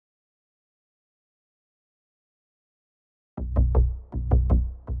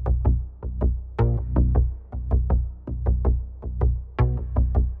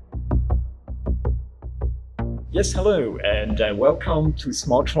Yes, hello, and welcome to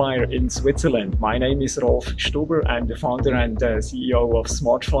Smartflyer in Switzerland. My name is Rolf Stuber. I'm the founder and CEO of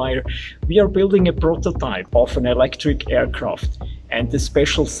Smartflyer. We are building a prototype of an electric aircraft. And the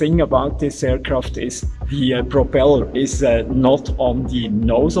special thing about this aircraft is the propeller is not on the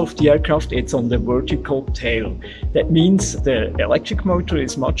nose of the aircraft, it's on the vertical tail. That means the electric motor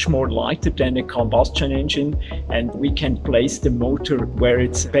is much more lighter than a combustion engine, and we can place the motor where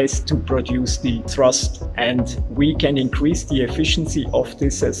it's best to produce the thrust. And we can increase the efficiency of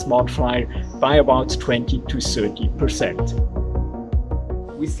this Smartflyer by about 20 to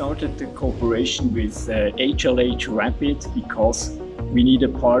 30%. We started the cooperation with HLH Rapid because we need a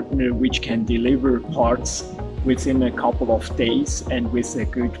partner which can deliver parts within a couple of days and with a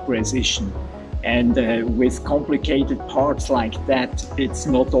good precision. And with complicated parts like that, it's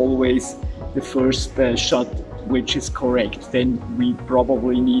not always the first shot which is correct. Then we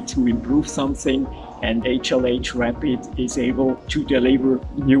probably need to improve something, and HLH Rapid is able to deliver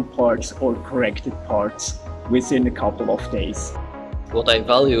new parts or corrected parts within a couple of days. What I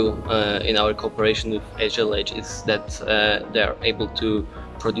value in our cooperation with HLH is that they are able to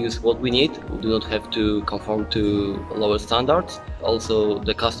produce what we need. We do not have to conform to lower standards. Also,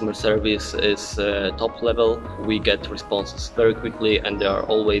 the customer service is top level. We get responses very quickly and they are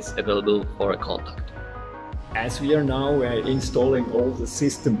always available for a contact. As we are now installing all the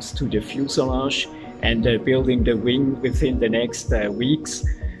systems to the fuselage and building the wing within the next weeks,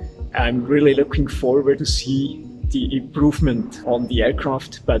 I'm really looking forward to see the improvement on the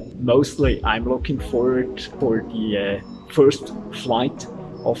aircraft, but mostly I'm looking forward for the first flight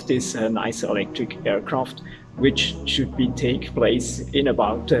of this nice electric aircraft, which should take place in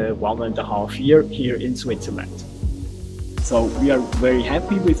about 1.5 years here in Switzerland. So we are very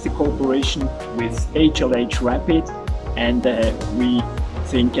happy with the cooperation with HLH Rapid, and we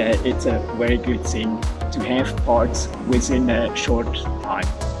think it's a very good thing to have parts within a short time.